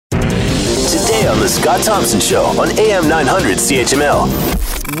Today on The Scott Thompson Show on AM 900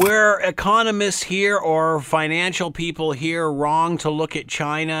 CHML. Were economists here or financial people here wrong to look at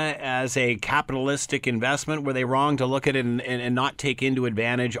China as a capitalistic investment? Were they wrong to look at it and not take into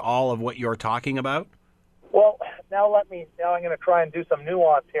advantage all of what you're talking about? Well, now I'm going to try and do some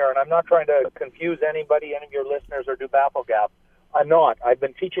nuance here, and I'm not trying to confuse anybody, any of your listeners, or do bafflegap. I'm not. I've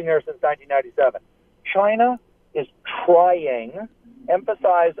been teaching there since 1997. China is trying,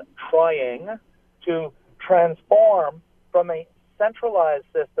 emphasize trying, to transform from a centralized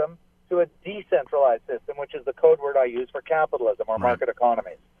system to a decentralized system, which is the code word I use for capitalism or market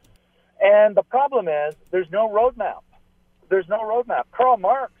economies. And the problem is there's no roadmap. There's no roadmap. Karl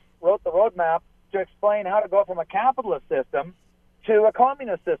Marx wrote the roadmap to explain how to go from a capitalist system to a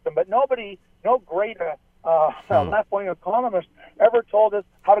communist system, but nobody, no great left-wing economist ever told us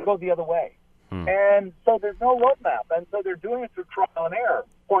how to go the other way. And so there's no roadmap, and so they're doing it through trial and error,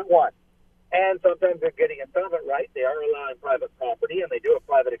 point one. And sometimes they're getting some of it right. They are allowing private property, and they do have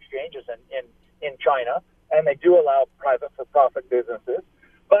private exchanges in China, and they do allow private for-profit businesses.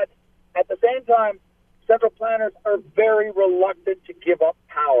 But at the same time, central planners are very reluctant to give up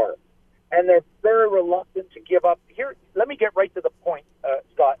power, and they're very reluctant to give up. Here, let me get right to the point,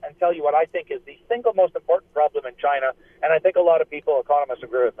 Scott, and tell you what I think is the single most important problem in China, and I think a lot of people, economists,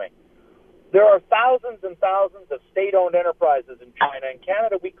 agree with me. There are thousands and thousands of state-owned enterprises in China. In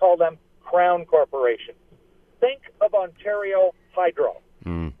Canada, we call them crown corporations. Think of Ontario Hydro.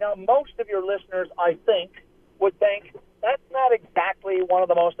 Now, most of your listeners, I think, would think that's not exactly one of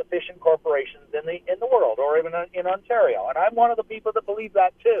the most efficient corporations in the world, or even in Ontario. And I'm one of the people that believe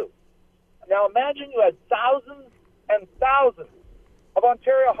that too. Now, imagine you had thousands and thousands of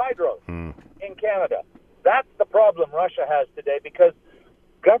Ontario Hydros in Canada. That's the problem Russia has today, because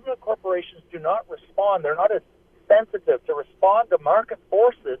government corporations do not respond. They're not as sensitive to respond to market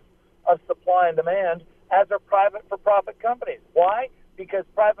forces of supply and demand as are private for-profit companies. Why? Because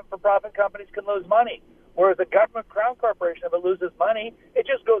private for-profit companies can lose money, whereas a government crown corporation, if it loses money, it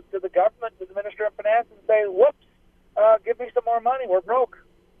just goes to the government, to the Minister of Finance, and say, whoops, give me some more money, we're broke.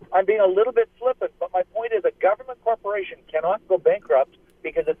 I'm being a little bit flippant, but my point is a government corporation cannot go bankrupt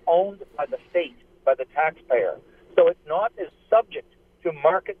because it's owned by the state, by the taxpayer. So it's not as subject to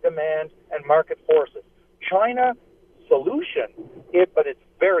market demand and market forces. China's solution, but it's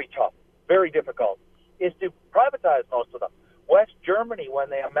very tough, very difficult, is to privatize most of them. West Germany,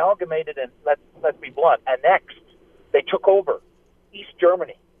 when they amalgamated and, let's be blunt, annexed, they took over East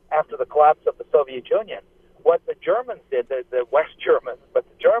Germany after the collapse of the Soviet Union. What the Germans did, the West Germans, but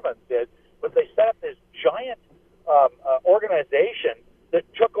the Germans did, was they set up this giant organization that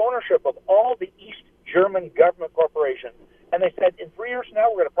took ownership of all the East German government corporations. And they said, in 3 years from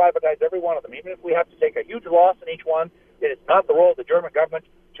now, we're going to privatize every one of them. Even if we have to take a huge loss in each one, it is not the role of the German government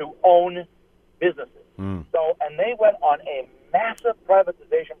to own businesses. So, and they went on a massive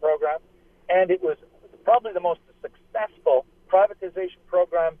privatization program, and it was probably the most successful privatization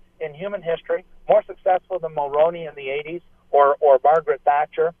program in human history, more successful than Mulroney in the 80s or Margaret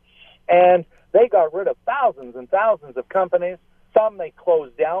Thatcher. And they got rid of thousands and thousands of companies. Some they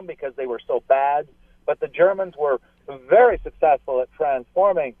closed down because they were so bad. But the Germans were very successful at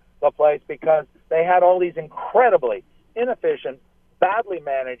transforming the place because they had all these incredibly inefficient, badly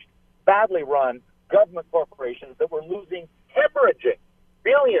managed, badly run government corporations that were hemorrhaging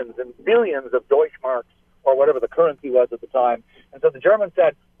billions and billions of Deutschmarks, or whatever the currency was at the time. And so the Germans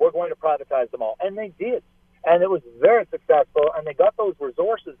said, we're going to privatize them all. And they did. And it was very successful, and they got those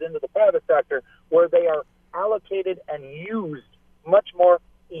resources into the private sector where they are allocated and used much more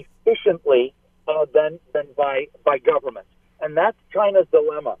efficiently than by government. And that's China's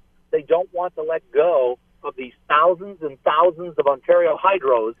dilemma. They don't want to let go of these thousands and thousands of Ontario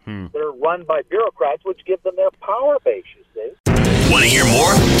Hydros that are run by bureaucrats, which give them their power base, you see. Want to hear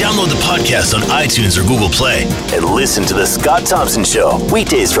more? Download the podcast on iTunes or Google Play and listen to The Scott Thompson Show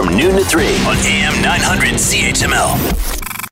weekdays from noon to 3 on AM 900 CHML.